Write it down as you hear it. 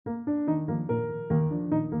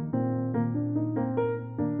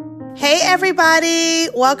Hey everybody,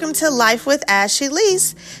 welcome to Life with Ashley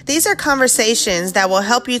Lease. These are conversations that will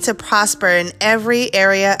help you to prosper in every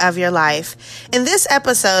area of your life. In this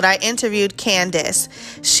episode, I interviewed Candace.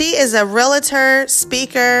 She is a realtor,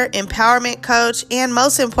 speaker, empowerment coach, and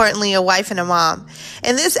most importantly, a wife and a mom.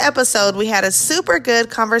 In this episode, we had a super good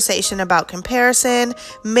conversation about comparison,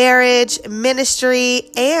 marriage, ministry,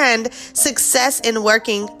 and success in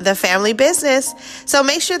working the family business. So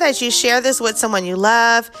make sure that you share this with someone you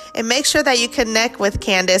love, and make sure that you connect with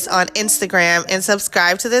Candace on Instagram and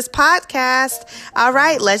subscribe to this podcast. All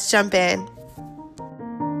right, let's jump in.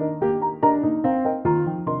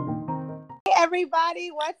 Hey everybody,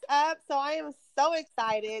 what's up? So I am so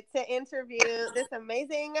excited to interview this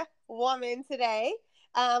amazing woman today.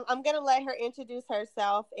 I'm going to let her introduce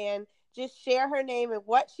herself and just share her name and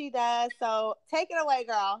what she does. So take it away,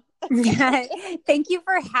 girl. Thank you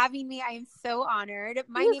for having me. I am so honored.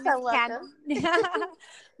 My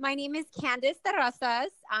name is Candace Terrazas.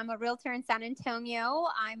 I'm a realtor in San Antonio.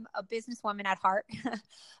 I'm a businesswoman at heart.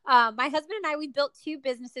 My husband and I, we built two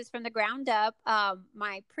businesses from the ground up.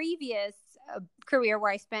 My previous career,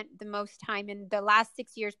 where I spent the most time in the last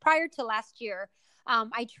 6 years prior to last year,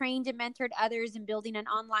 I trained and mentored others in building an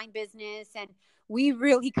online business, and we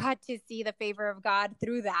really got to see the favor of God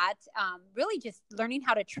through that. Really just learning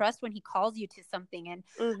how to trust when he calls you to something. And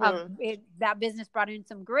that business brought in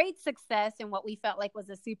some great success in what we felt like was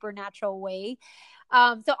a supernatural way.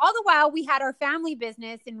 So all the while we had our family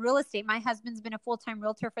business in real estate. My husband's been a full-time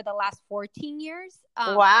realtor for the last 14 years.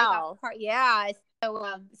 Wow.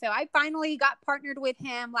 So I finally got partnered with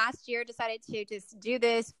him last year, decided to just do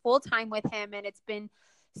this full-time with him. And it's been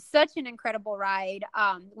such an incredible ride.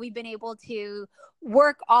 We've been able to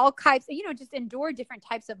work all types, just endure different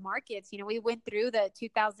types of markets. We went through the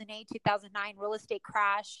 2008, 2009 real estate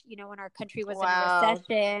crash, when our country was in a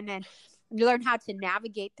recession, and you learn how to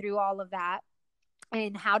navigate through all of that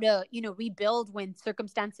and how to, rebuild when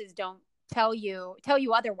circumstances don't tell you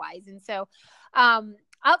otherwise. And so,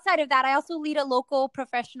 outside of that, I also lead a local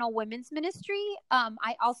professional women's ministry.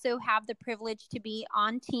 I also have the privilege to be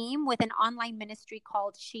on team with an online ministry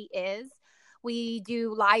called She Is. We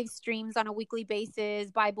do live streams on a weekly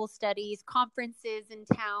basis, Bible studies, conferences in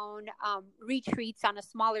town, retreats on a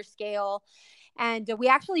smaller scale. And we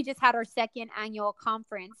actually just had our second annual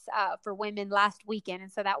conference for women last weekend.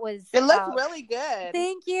 And so that was... It looked really good.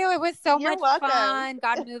 Thank you. It was so You're much welcome. fun.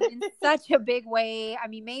 God moved in such a big way. I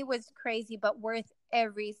mean, May was crazy, but worth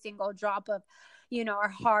every single drop of, our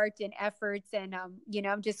heart and efforts. And,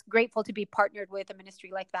 I'm just grateful to be partnered with a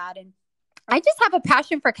ministry like that. And I just have a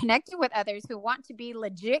passion for connecting with others who want to be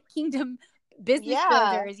legit kingdom business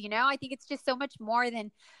builders. I think it's just so much more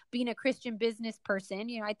than being a Christian business person.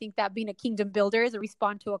 I think that being a kingdom builder is a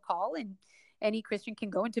respond to a call, and any Christian can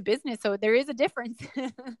go into business. So there is a difference.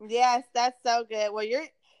 Yes, that's so good. Well,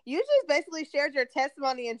 you just basically shared your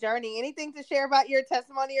testimony and journey. Anything to share about your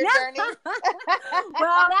testimony or journey? Well,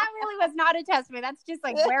 that really was not a testimony. That's just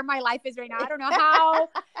like where my life is right now. I don't know how,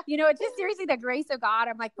 it's just seriously the grace of God.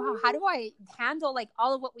 I'm like, wow, how do I handle like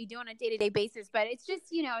all of what we do on a day-to-day basis? But it's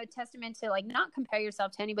just, a testament to like not compare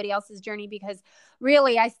yourself to anybody else's journey, because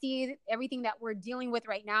really I see everything that we're dealing with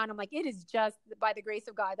right now. And I'm like, it is just by the grace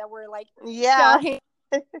of God that we're like,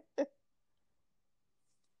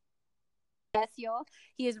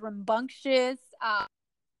 He is rambunctious.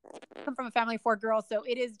 Come from a family of 4 girls, so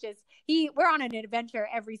it is just we're on an adventure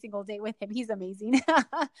every single day with him. He's amazing.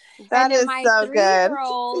 That is so good.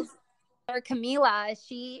 Camila,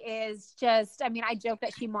 she is just, I joke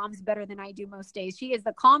that she moms better than I do most days. She is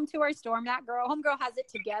the calm to our storm. That homegirl has it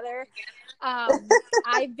together.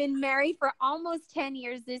 I've been married for almost 10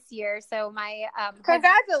 years this year. So my,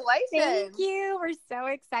 congratulations. Thank you. We're so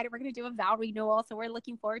excited. We're going to do a vow renewal. So we're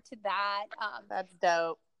looking forward to that. That's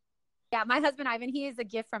dope. Yeah, my husband, Ivan, he is a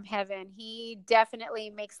gift from heaven. He definitely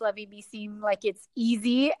makes loving me seem like it's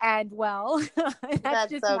easy and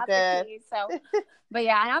that's just so not good. The case. So, but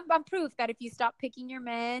yeah, and I'm proof that if you stop picking your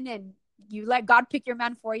men and you let God pick your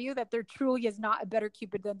man for you, that there truly is not a better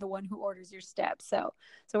Cupid than the one who orders your steps. So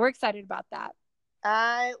we're excited about that.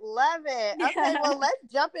 I love it. Okay, well, let's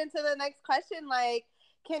jump into the next question. Like,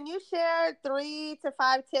 can you share 3 to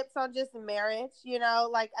 5 tips on just marriage?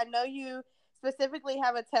 I know you specifically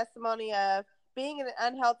have a testimony of being in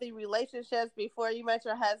unhealthy relationships before you met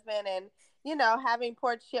your husband, and having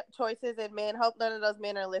poor choices in men. Hope none of those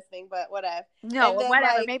men are listening, but whatever. No,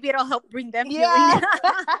 whatever. Maybe it'll help bring them healing.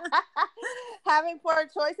 Having poor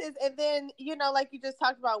choices, and then like you just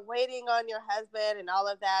talked about, waiting on your husband and all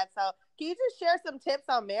of that. So can you just share some tips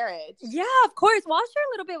on marriage? Yeah, of course. Well, I'll share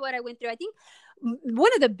a little bit what I went through. I think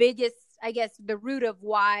one of the biggest, I guess, the root of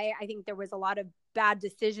why I think there was a lot of bad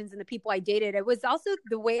decisions and the people I dated. It was also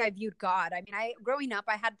the way I viewed God. I mean, growing up,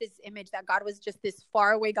 I had this image that God was just this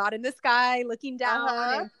far away God in the sky looking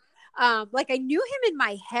down. And like I knew him in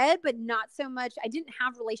my head, but not so much. I didn't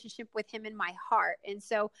have relationship with him in my heart. And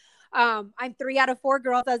so I'm 3 out of 4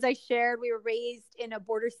 girls. As I shared, we were raised in a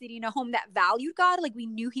border city, in a home that valued God. Like we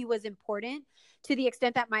knew he was important, to the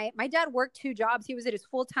extent that my dad worked 2 jobs. He was at his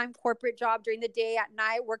full-time corporate job during the day, at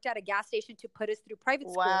night worked at a gas station to put us through private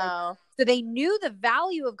school. Like, so they knew the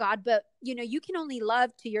value of God, but you know, you can only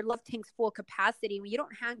love to your love tank's full capacity. When you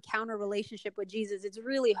don't encounter a relationship with Jesus, it's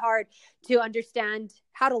really hard to understand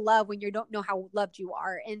how to love when you don't know how loved you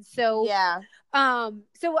are. And so,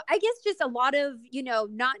 so I guess just a lot of, you know,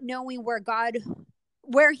 not knowing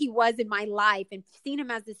where he was in my life, and seeing him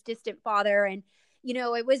as this distant father. And, you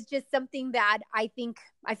know, it was just something that I think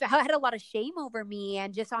I had a lot of shame over me,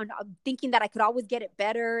 and just on thinking that I could always get it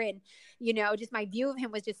better. And, you know, just my view of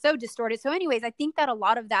him was just so distorted. So anyways, I think that a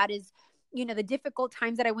lot of that is, you know, the difficult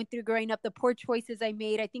times that I went through growing up, the poor choices I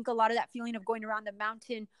made. I think a lot of that feeling of going around the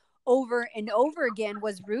mountain over and over again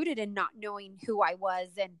was rooted in not knowing who I was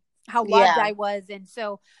and how loved I was. And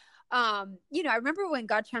so, you know, I remember when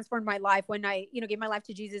God transformed my life, when I, you know, gave my life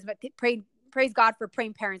to Jesus, but praise God for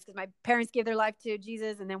praying parents, because my parents gave their life to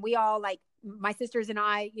Jesus. And then we all, like my sisters and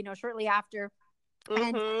I, you know, shortly after.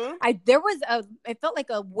 And it felt like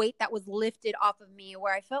a weight that was lifted off of me,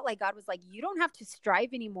 where I felt like God was like, you don't have to strive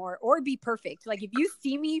anymore or be perfect. Like, if you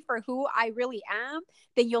see me for who I really am,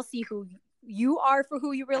 then you'll see who you are for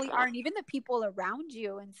who you really are, and even the people around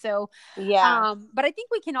you. And so, but I think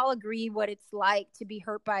we can all agree what it's like to be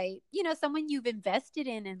hurt by, you know, someone you've invested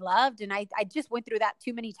in and loved. And I just went through that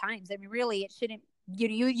too many times. I mean, really, it shouldn't,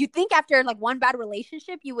 you think after like one bad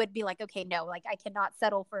relationship, you would be like, okay, no, like I cannot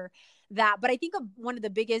settle for that. But I think one of the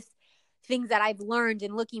biggest things that I've learned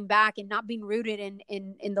in looking back and not being rooted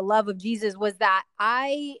in the love of Jesus was that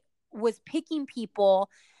I was picking people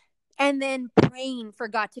and then praying for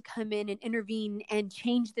God to come in and intervene and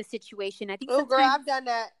change the situation. I think girl, I've done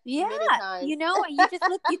that many times. You know, you just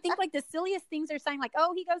you think like the silliest things are saying, like,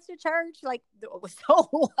 oh, he goes to church. Like, so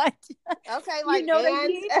what? Okay, like, you know what I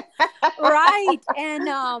mean? Right.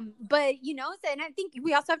 And, but, you know, and I think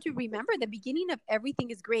we also have to remember the beginning of everything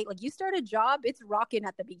is great. Like, you start a job, it's rocking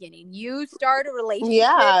at the beginning. You start a relationship,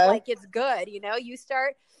 like it's good. You know, you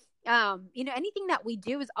start, you know, anything that we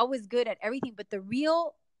do is always good at everything. But the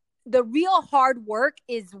real hard work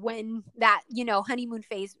is when that, you know, honeymoon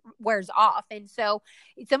phase wears off. And so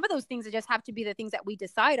some of those things that just have to be the things that we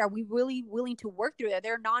decide, are we really willing to work through that?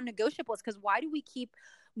 They're non-negotiables. Because why do we keep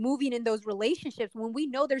moving in those relationships when we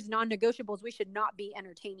know there's non-negotiables we should not be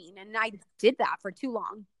entertaining? And I did that for too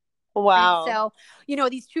long. Wow. And so, you know,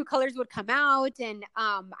 these true colors would come out, and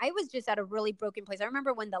I was just at a really broken place. I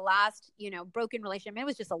remember when the last, you know, broken relationship, it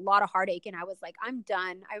was just a lot of heartache, and I was like, I'm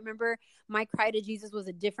done. I remember my cry to Jesus was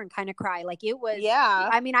a different kind of cry. Like, it was,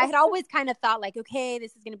 I mean, I had always kind of thought like, okay,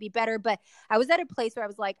 this is going to be better, but I was at a place where I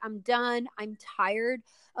was like, I'm done. I'm tired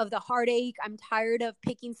of the heartache. I'm tired of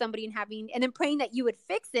picking somebody and then praying that you would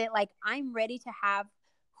fix it. Like, I'm ready to have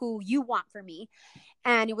who you want for me.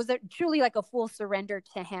 And it was truly like a full surrender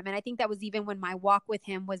to him. And I think that was even when my walk with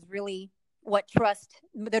him was really what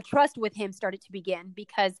the trust with him started to begin,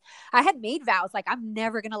 because I had made vows, like, I'm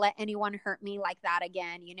never going to let anyone hurt me like that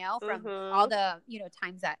again, you know, from all the, you know,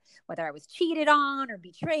 times that whether I was cheated on or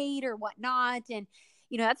betrayed or whatnot. And,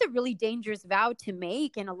 you know, that's a really dangerous vow to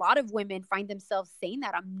make. And a lot of women find themselves saying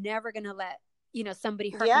that, I'm never going to let, you know, somebody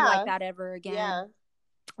hurt me like that ever again. Yeah.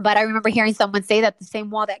 But I remember hearing someone say that the same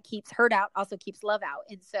wall that keeps hurt out also keeps love out.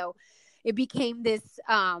 And so it became this,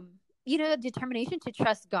 you know, determination to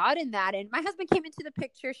trust God in that. And my husband came into the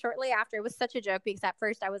picture shortly after. It was such a joke, because at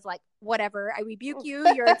first I was like, whatever, I rebuke you.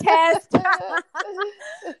 You're a test.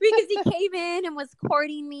 Because he came in and was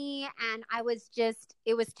courting me. And I was just,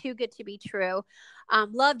 it was too good to be true.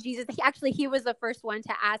 Love Jesus. He was the first one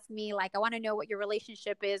to ask me, like, I want to know what your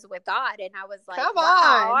relationship is with God. And I was like, come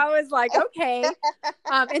wow. I was like, okay.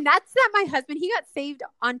 And that's that my husband, he got saved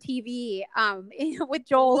on TV with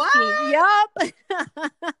Joel Osteen. Yep.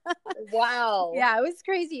 Wow. Yeah, it was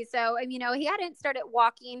crazy. So, you know, he hadn't started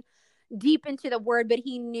walking deep into the word, but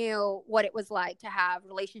he knew what it was like to have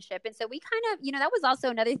relationship. And so we kind of, you know, that was also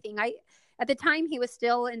another thing. At the time, he was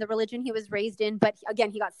still in the religion he was raised in, but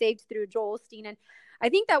again, he got saved through Joel Osteen. And I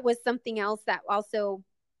think that was something else that also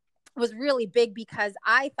was really big, because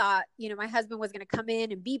I thought, you know, my husband was going to come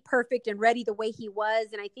in and be perfect and ready the way he was.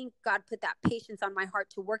 And I think God put that patience on my heart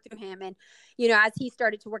to work through him. And, you know, as he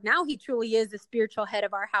started to work, now he truly is the spiritual head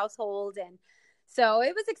of our household. And so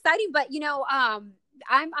it was exciting. But, you know,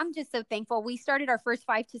 I'm just so thankful. We started our first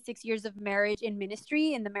 5 to 6 years of marriage in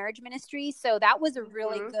ministry, in the marriage ministry. So that was a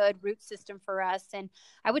really good root system for us. And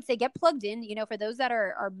I would say get plugged in, for those that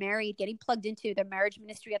are married, getting plugged into their marriage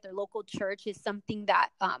ministry at their local church is something that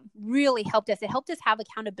really helped us. It helped us have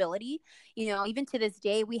accountability. Even to this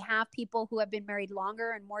day, we have people who have been married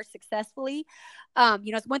longer and more successfully.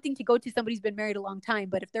 It's one thing to go to somebody who's been married a long time,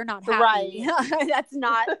 but if they're not happy, that's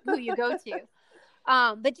not who you go to.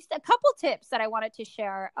 But just a couple tips that I wanted to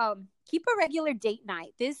share. Keep a regular date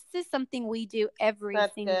night. This is something we do every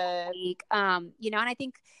single week. And I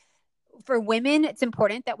think for women, it's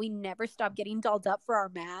important that we never stop getting dolled up for our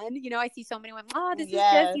man. I see so many women, this is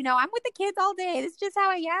just, I'm with the kids all day. This is just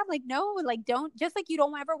how I am. Like, no, like, don't, just like you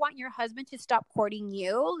don't ever want your husband to stop courting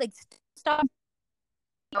you. Like, stop.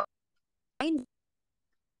 And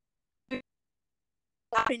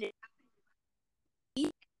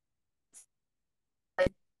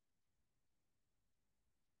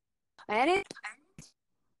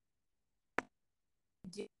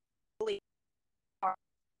it really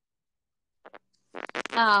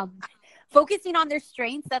focusing on their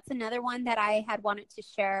strengths. That's another one that I had wanted to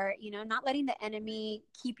share, not letting the enemy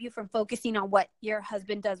keep you from focusing on what your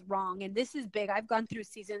husband does wrong. And this is big. I've gone through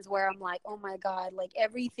seasons where I'm like, oh my God, like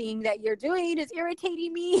everything that you're doing is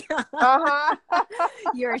irritating me.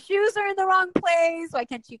 Your shoes are in the wrong place. Why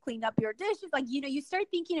can't you clean up your dishes? Like, you start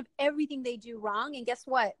thinking of everything they do wrong. And guess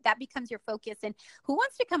what? That becomes your focus. And who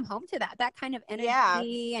wants to come home to that kind of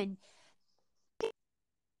energy? And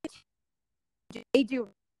they do.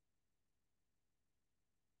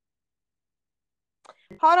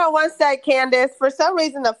 Hold on one sec, Candace. For some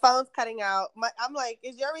reason, the phone's cutting out. I'm like,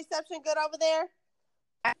 is your reception good over there?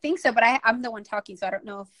 I think so, but I'm the one talking, so I don't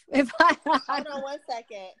know if I... Hold on one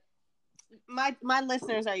second. My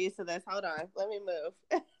listeners are used to this. Hold on. Let me move.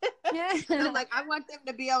 I'm like, I want them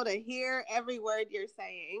to be able to hear every word you're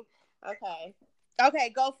saying. Okay,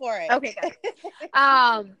 go for it. Okay, good.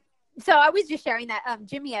 So I was just sharing that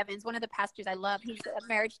Jimmy Evans, one of the pastors I love, he's at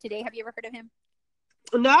Marriage Today. Have you ever heard of him?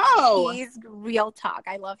 No. He's real talk.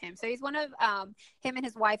 I love him. So he's one of him and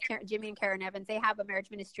his wife, Jimmy and Karen Evans. They have a marriage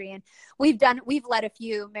ministry, and we've led a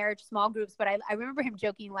few marriage small groups. But I remember him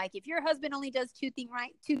joking, like, if your husband only does two things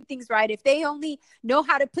right, if they only know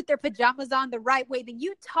how to put their pajamas on the right way, then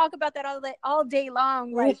you talk about that all day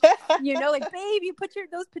long. Like, like, babe, you put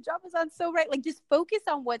those pajamas on so right. Like, just focus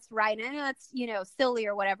on what's right. And I know that's, silly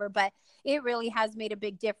or whatever, but it really has made a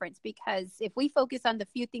big difference, because if we focus on the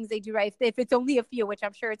few things they do right, if it's only a few, which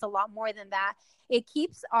I'm sure it's a lot more than that, it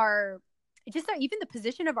keeps even the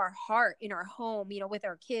position of our heart in our home, with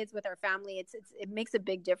our kids, with our family, it makes a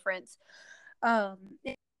big difference. Back.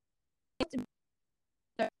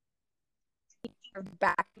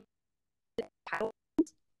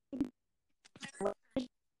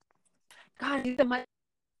 God, so much.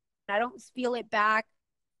 I don't feel it back.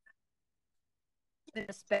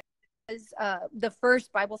 The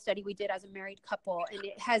first Bible study we did as a married couple, and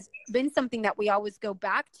it has been something that we always go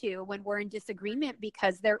back to when we're in disagreement,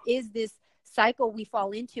 because there is this cycle we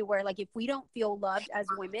fall into where, like, if we don't feel loved as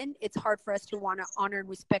women, it's hard for us to want to honor and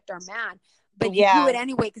respect our man. But you do it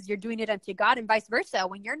anyway because you're doing it unto God, and vice versa.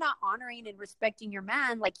 When you're not honoring and respecting your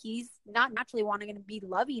man, like, he's not naturally wanting to be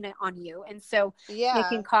loving on you. And so it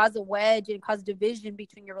can cause a wedge and cause division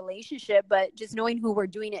between your relationship. But just knowing who we're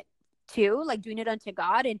doing it to, like, doing it unto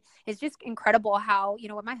God. And it's just incredible how,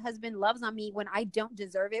 when my husband loves on me when I don't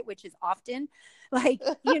deserve it, which is often, like,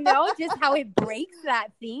 just how it breaks that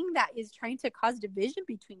thing that is trying to cause division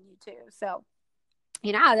between you two. So,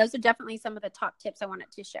 those are definitely some of the top tips I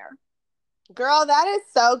wanted to share. Girl, that is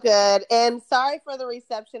so good. And sorry for the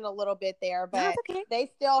reception a little bit there, but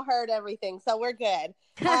They still heard everything. So we're good.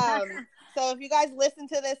 So if you guys listen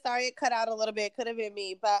to this, sorry it cut out a little bit. Could have been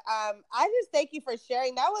me. But I just thank you for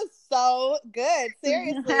sharing. That was so good.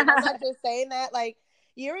 Seriously. I'm not just saying that. Like,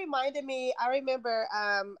 you reminded me, I remember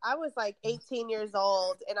I was like 18 years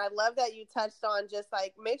old, and I love that you touched on just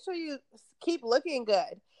like, make sure you keep looking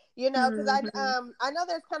good. Because I know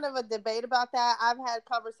there's kind of a debate about that. I've had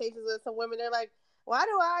conversations with some women. They're like, why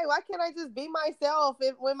can't I just be myself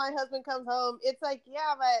when my husband comes home? It's like,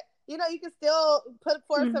 yeah, but you can still put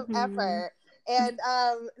forth some effort and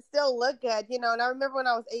still look good, And I remember when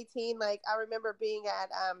I was 18, like, I remember being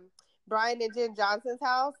at Brian and Jen Johnson's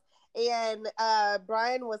house, and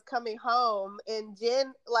Brian was coming home, and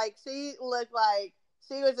Jen, like, she looked like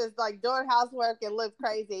she was just like doing housework and looked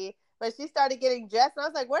crazy. But she started getting dressed, and I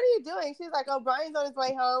was like, what are you doing? She's like, oh, Brian's on his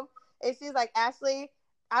way home. And she's like, Ashley,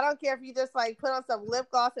 I don't care if you just like put on some lip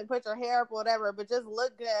gloss and put your hair up or whatever, but just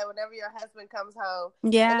look good whenever your husband comes home.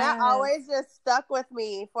 And that Yeah. always just stuck with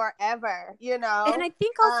me forever, you And know? I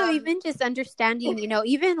think also even just understanding,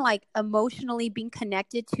 even like emotionally being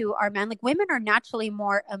connected to our man, like women are naturally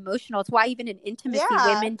more emotional. It's why even in intimacy, Yeah.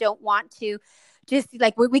 women don't want to just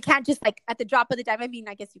like, we can't just like at the drop of the dime. I mean,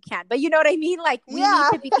 I guess you can, but you know what I mean? Like we need Yeah.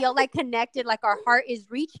 to feel like connected, like our heart is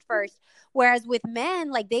reached first. Whereas with men,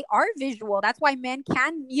 like they are visual. That's why men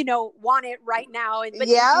can, want it right now. But they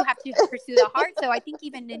do Yep. have to pursue the heart. So I think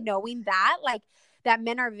even in knowing that, like, that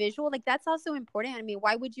men are visual, like that's also important. I mean,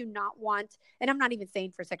 why would you not want, and I'm not even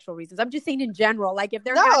saying for sexual reasons, I'm just saying in general, like if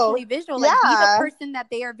they're No. naturally visual, like be the Yeah. person that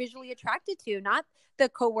they are visually attracted to, not the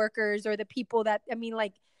coworkers or the people that, I mean,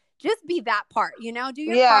 like just be that part, do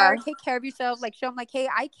your Yeah. part, take care of yourself, like show them like, hey,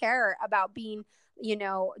 I care about being,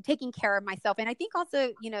 taking care of myself. And I think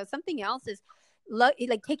also, something else is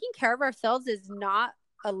like taking care of ourselves is not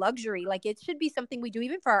a luxury. Like it should be something we do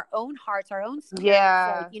even for our own hearts, our own spirits.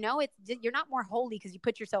 Yeah. Like, you're not more holy because you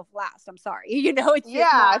put yourself last. I'm sorry. It's just Yeah,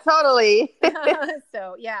 not. totally.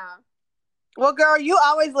 So yeah. Well, girl, you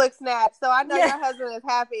always look snatched, so I know Yeah. your husband is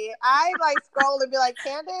happy. I like scroll and be like,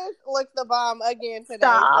 Candace looks the bomb again today.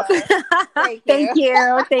 Stop. So thank you. Thank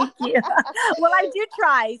you. Thank you. Well, I do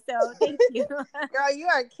try, so thank you. Girl, you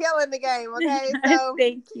are killing the game, okay? So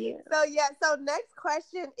Thank you. So next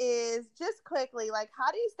question is just quickly, like,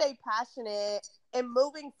 how do you stay passionate and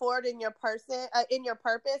moving forward in your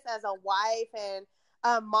purpose as a wife and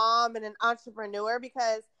a mom and an entrepreneur?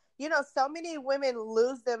 Because so many women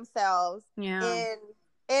lose themselves Yeah.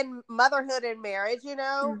 in motherhood and marriage.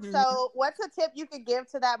 Mm-hmm. So what's a tip you could give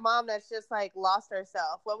to that mom that's just like lost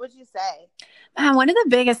herself? What would you say? One of the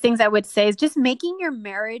biggest things I would say is just making your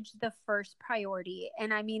marriage the first priority.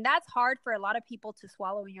 And I mean, that's hard for a lot of people to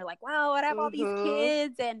swallow when you're like, well, I have all these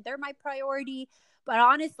kids and they're my priority. But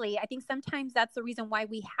honestly, I think sometimes that's the reason why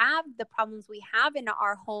we have the problems we have in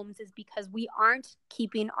our homes is because we aren't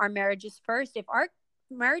keeping our marriages first. If our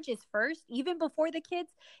marriage is first, even before the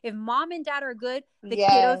kids, if mom and dad are good, the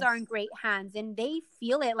kiddos are in great hands and they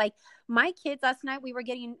feel it. Like my kids last night, we were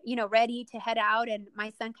getting, ready to head out. And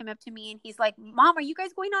my son came up to me and he's like, Mom, are you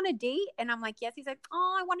guys going on a date? And I'm like, yes. He's like,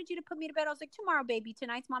 oh, I wanted you to put me to bed. I was like, tomorrow, baby,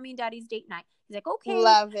 tonight's mommy and daddy's date night. He's like, okay.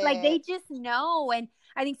 Love it. Like they just know. And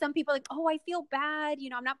I think some people are like, oh, I feel bad.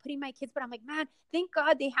 I'm not putting my kids, but I'm like, man, thank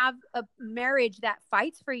God they have a marriage that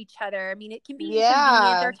fights for each other. I mean, it can be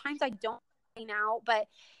inconvenient. There are times I don't out, but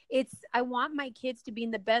I want my kids to be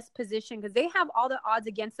in the best position because they have all the odds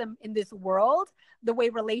against them in this world, the way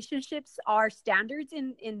relationships are standards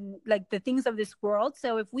in like the things of this world.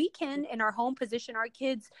 So if we can in our home position our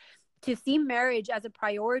kids to see marriage as a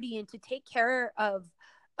priority and to take care of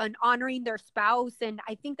and honoring their spouse, and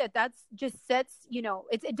I think that's just sets,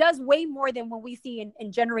 it does way more than when we see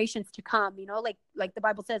in generations to come, like the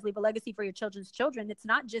Bible says, leave a legacy for your children's children. It's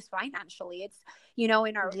not just financially, it's in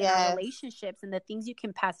our relationships and the things you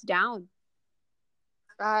can pass down.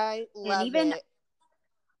 I love and even it.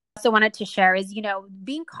 Also wanted to share is,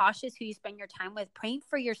 being cautious who you spend your time with, praying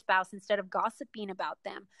for your spouse instead of gossiping about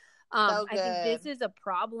them. I think this is a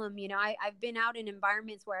problem. I've been out in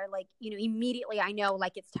environments where like, immediately I know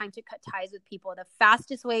like it's time to cut ties with people. The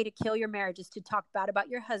fastest way to kill your marriage is to talk bad about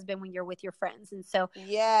your husband when you're with your friends. And so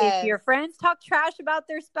if your friends talk trash about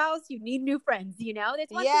their spouse, you need new friends,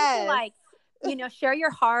 it's one thing to like, share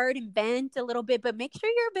your heart and vent a little bit, but make sure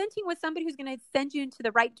you're venting with somebody who's going to send you into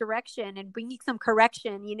the right direction and bring you some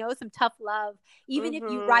correction, some tough love, even if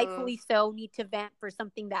you rightfully so need to vent for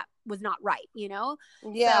something that was not right,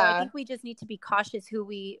 So I think we just need to be cautious who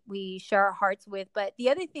we share our hearts with. But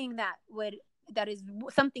the other thing that is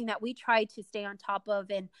something that we try to stay on top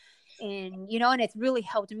of and it's really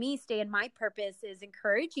helped me stay in my purpose is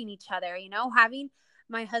encouraging each other, having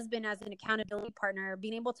my husband as an accountability partner,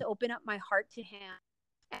 being able to open up my heart to him,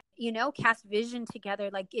 cast vision together.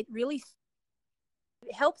 Like it really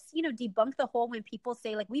helps, debunk the whole when people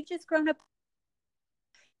say like, we've just grown up.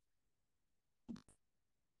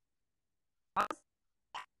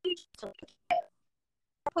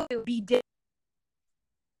 Be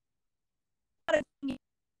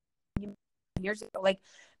years ago, like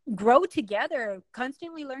grow together,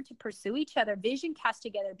 constantly learn to pursue each other, vision cast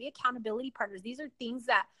together, be accountability partners. These are things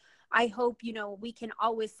that I hope, we can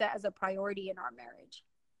always set as a priority in our marriage.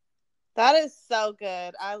 That is so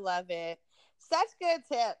good. I love it. Such good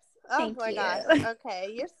tips. Oh my gosh. Okay.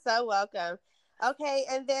 You're so welcome. Okay.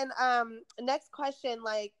 And then, next question,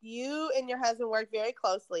 like you and your husband work very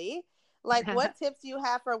closely. Like what tips do you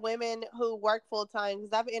have for women who work full time?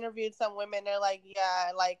 Because I've interviewed some women. They're like,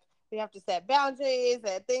 yeah, like we have to set boundaries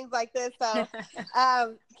and things like this. So,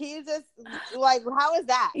 can you just like, how is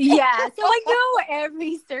that? Yeah. So I know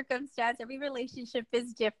every circumstance, every relationship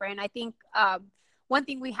is different. I think, one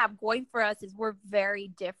thing we have going for us is we're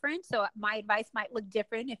very different. So my advice might look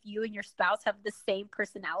different if you and your spouse have the same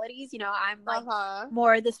personalities. You know, I'm like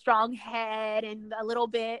more the strong head and a little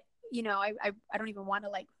bit, you know, I don't even want to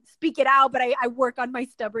like speak it out, but I work on my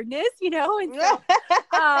stubbornness, you know, and so,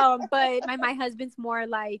 but my husband's more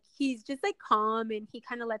like, he's just like calm and he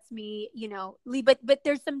kind of lets me, you know, lead, but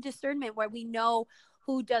there's some discernment where we know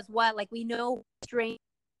who does what, like we know strength,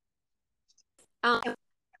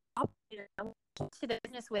 to the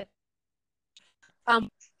business with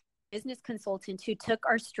business consultant who took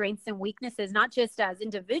our strengths and weaknesses, not just as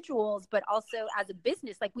individuals, but also as a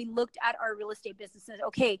business. Like we looked at our real estate businesses.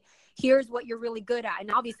 Okay, here's what you're really good at. And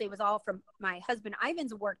obviously it was all from my husband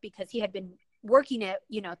Ivan's work because he had been working it,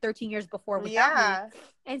 you know, 13 years before without me.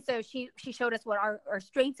 And so she showed us what our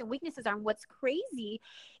strengths and weaknesses are. And what's crazy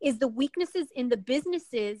is the weaknesses in the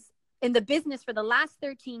businesses in the business for the last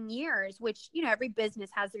 13 years, which, you know, every business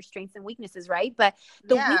has their strengths and weaknesses, right? But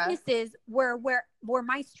the weaknesses were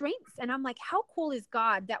my strengths. And I'm like, how cool is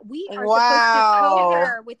God that we are supposed to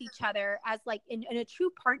co-pair with each other as like in a true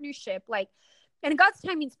partnership, like, and God's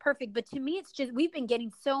timing is perfect. But to me, it's just, we've been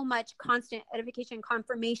getting so much constant edification and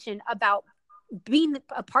confirmation about being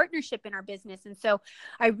a partnership in our business. And so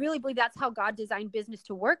I really believe that's how God designed business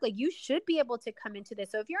to work. Like you should be able to come into this.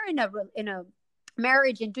 So if you're in a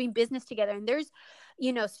marriage and doing business together and there's,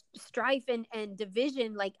 you know, strife and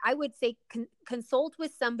division, like I would say consult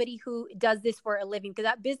with somebody who does this for a living, because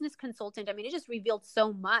that business consultant, I mean, it just revealed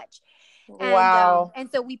so much. And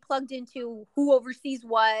so we plugged into who oversees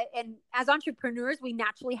what. And as entrepreneurs, we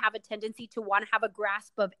naturally have a tendency to want to have a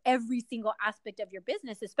grasp of every single aspect of your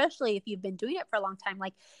business, especially if you've been doing it for a long time.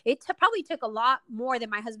 Like it probably took a lot more than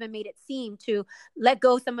my husband made it seem to let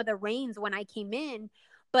go some of the reins when I came in.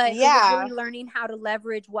 But it was really learning how to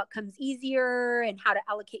leverage what comes easier and how to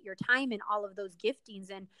allocate your time and all of those giftings.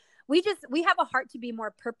 And we have a heart to be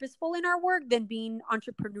more purposeful in our work than being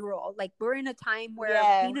entrepreneurial. Like we're in a time where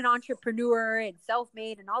being an entrepreneur and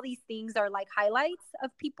self-made and all these things are like highlights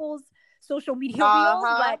of people's social media reels.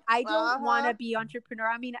 But I don't want to be entrepreneur.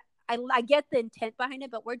 I mean, I get the intent behind it,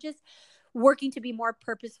 but we're just working to be more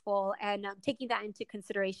purposeful and taking that into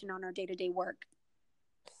consideration on our day-to-day work.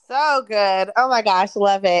 So good. Oh my gosh.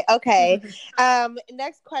 Love it. Okay.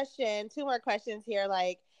 Next question, 2 more questions here.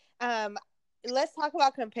 Like, let's talk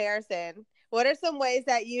about comparison. What are some ways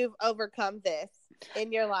that you've overcome this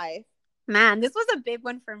in your life? Man, this was a big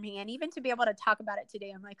one for me. And even to be able to talk about it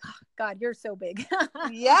today, I'm like, oh, God, you're so big.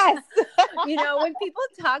 Yes. You know, when people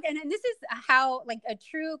talk, and this is how like a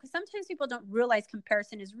true, because sometimes people don't realize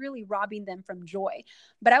comparison is really robbing them from joy.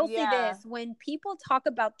 But I will say this, when people talk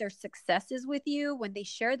about their successes with you, when they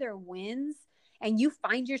share their wins, and you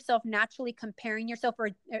find yourself naturally comparing yourself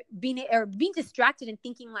or being distracted and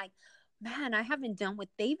thinking like, man, I haven't done what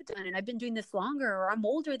they've done and I've been doing this longer, or I'm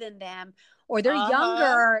older than them, or they're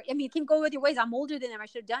younger. I mean, it can go with your ways. I'm older than them. I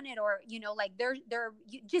should have done it. Or, you know, like they're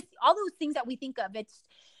just all those things that we think of. It's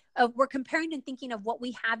we're comparing and thinking of what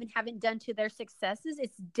we have and haven't done to their successes.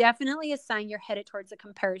 It's definitely a sign you're headed towards a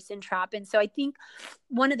comparison trap. And so I think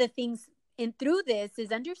one of the things through this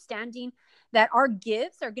is understanding that our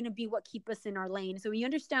gifts are going to be what keep us in our lane. So you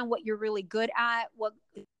understand what you're really good at, what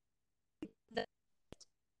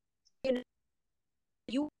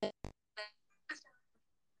you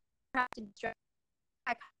have to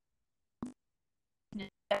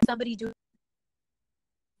somebody doing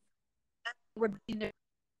we're being there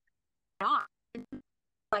not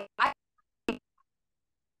like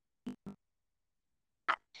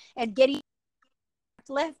and getting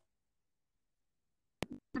left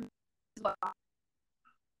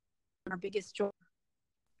our biggest joy.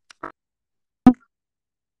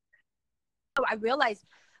 I realized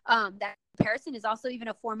that comparison is also even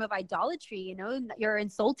a form of idolatry. You know, you're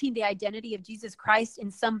insulting the identity of Jesus Christ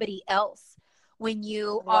in somebody else when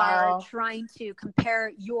you are trying to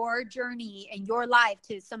compare your journey and your life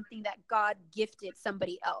to something that God gifted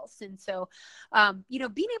somebody else. And so, you know,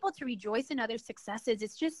 being able to rejoice in other successes,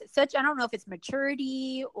 it's just such, I don't know if it's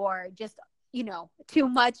maturity or just, you know, too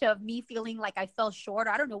much of me feeling like I fell short.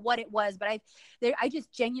 I don't know what it was, but I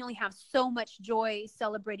just genuinely have so much joy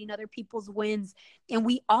celebrating other people's wins. And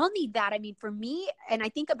we all need that. I mean, for me, and I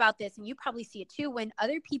think about this, and you probably see it too, when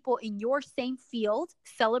other people in your same field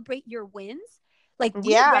celebrate your wins, like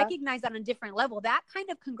we recognize that on a different level. That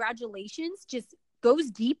kind of congratulations just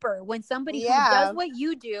goes deeper when somebody who does what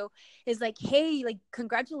you do is like, hey, like,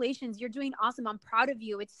 congratulations, you're doing awesome. I'm proud of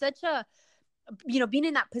you. It's such a being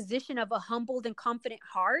in that position of a humbled and confident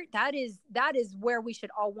heart, that is where we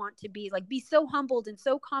should all want to be. Like, be so humbled and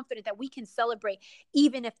so confident that we can celebrate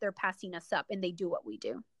even if they're passing us up and they do what we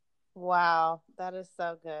do. Wow, that is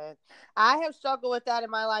so good. I have struggled with that in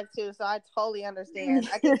my life too, so I totally understand.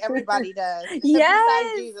 I think everybody does. Yes.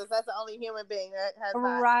 Besides Jesus, that's the only human being that has that.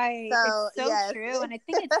 Right. So, it's so yes. true. And I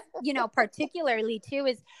think it's, particularly too,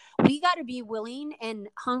 is we got to be willing and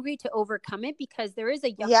hungry to overcome it, because there is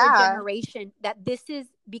a younger generation that this is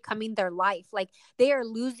becoming their life. Like, they are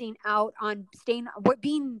losing out on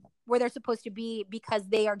being where they're supposed to be because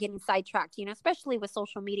they are getting sidetracked, especially with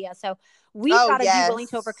social media. So we got to be willing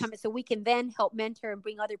to overcome it so we can then help mentor and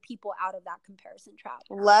bring other people out of that comparison trap.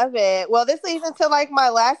 Love it. Well, this leads into like my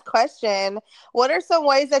last question. What are some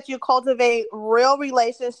ways that you cultivate real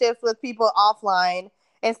relationships with people offline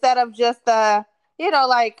instead of just the,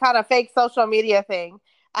 like kind of fake social media thing?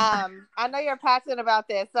 I know you're passionate about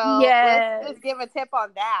this, so let's just give a tip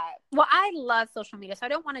on that. Well, I love social media, so I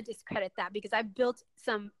don't want to discredit that, because I've built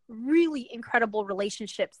some really incredible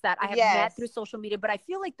relationships that I have met through social media, but I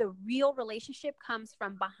feel like the real relationship comes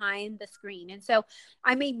from behind the screen. And so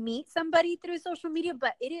I may meet somebody through social media,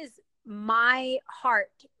 but it is my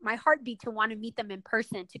heartbeat to want to meet them in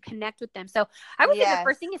person, to connect with them. So I would say the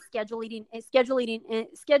first thing is scheduling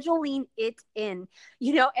it in.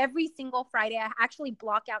 Every single Friday, I actually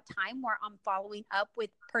block out time where I'm following up with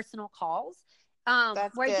personal calls.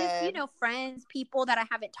 Where good. Just, friends, people that I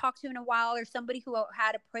haven't talked to in a while, or somebody who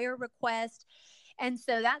had a prayer request. And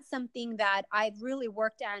so that's something that I've really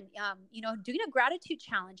worked on, doing a gratitude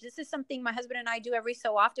challenge. This is something my husband and I do every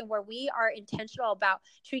so often, where we are intentional about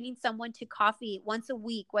treating someone to coffee once a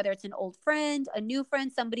week, whether it's an old friend, a new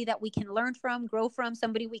friend, somebody that we can learn from, grow from,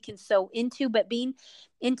 somebody we can sow into, but being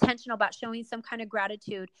intentional about showing some kind of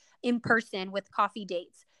gratitude in person with coffee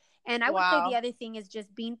dates. And I would say the other thing is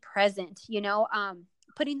just being present,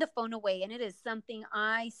 putting the phone away. And it is something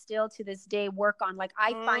I still to this day work on. Like,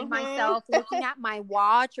 I find myself looking at my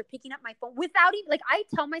watch or picking up my phone without even, like, I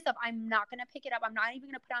tell myself I'm not going to pick it up. I'm not even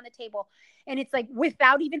going to put it on the table. And it's like,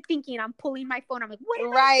 without even thinking, I'm pulling my phone. I'm like, what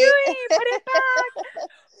am I doing? Put it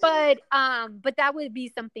back. But that would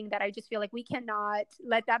be something that I just feel like we cannot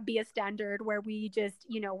let that be a standard where we just,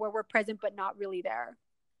 where we're present, but not really there.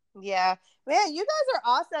 Yeah, man, you guys are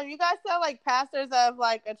awesome. You guys sound like pastors of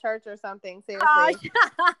like a church or something. Seriously.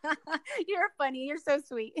 You're funny. You're so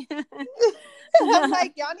sweet. I'm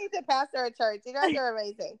like, y'all need to pastor a church. You guys are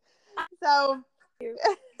amazing. So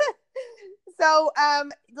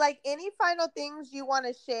like, any final things you want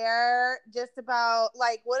to share just about,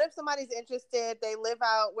 like, what if somebody's interested, they live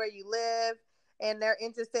out where you live, and they're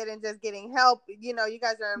interested in just getting help? You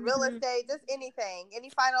guys are in real estate, just anything. Any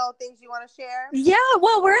final things you want to share? Yeah,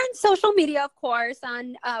 well, we're on social media, of course,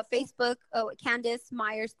 on Facebook, Candice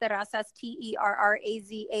Myers Terrazas,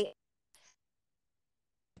 Terraza.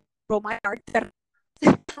 Roll my heart.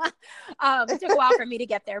 It took a while for me to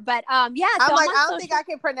get there, but I'm like, I don't think I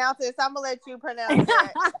can pronounce it, so I'm gonna let you pronounce it.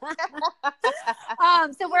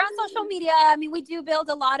 So we're on social media. I mean, we do build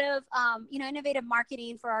a lot of innovative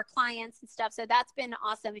marketing for our clients and stuff, so that's been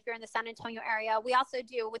awesome. If you're in the San Antonio area, we also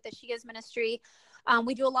do with the She Gives Ministry.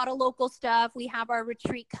 We do a lot of local stuff. We have our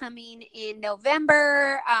retreat coming in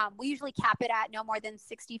November. We usually cap it at no more than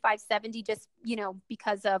 65, 70, just,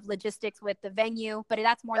 because of logistics with the venue, but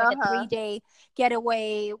that's more like a 3-day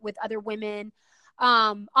getaway with other women.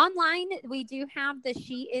 Online, we do have the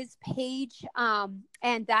She Is page.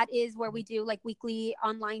 And that is where we do like weekly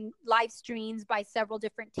online live streams by several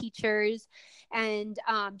different teachers. And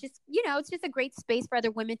just, it's just a great space for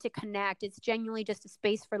other women to connect. It's genuinely just a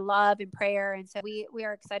space for love and prayer. And so we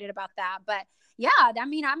are excited about that. But yeah, I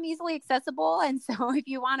mean, I'm easily accessible. And so if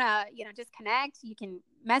you want to, just connect, you can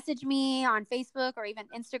message me on Facebook or even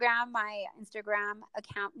Instagram. My Instagram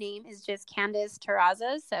account name is just Candice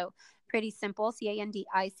Terraza. So pretty simple,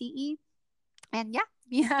 Candice. And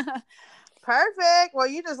yeah. Perfect. Well,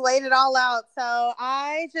 you just laid it all out. So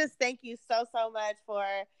I just thank you so much for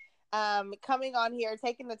coming on here,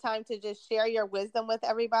 taking the time to just share your wisdom with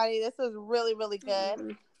everybody. This was really, really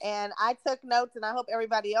good. And I took notes, and I hope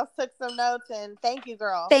everybody else took some notes. And thank you,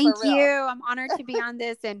 girl. Thank you. I'm honored to be on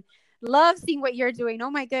this and love seeing what you're doing. Oh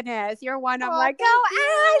my goodness. You're one. I'm like,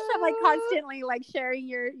 Ash. I'm like constantly like sharing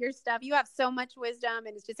your stuff. You have so much wisdom,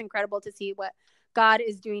 and it's just incredible to see what God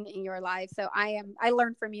is doing in your life. So I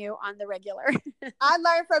learn from you on the regular. I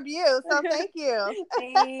learn from you. So thank you.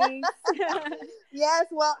 Thanks. Yes.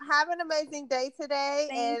 Well, have an amazing day today.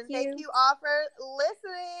 Thank you all for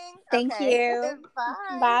listening. Thank you.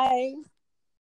 Bye. Bye.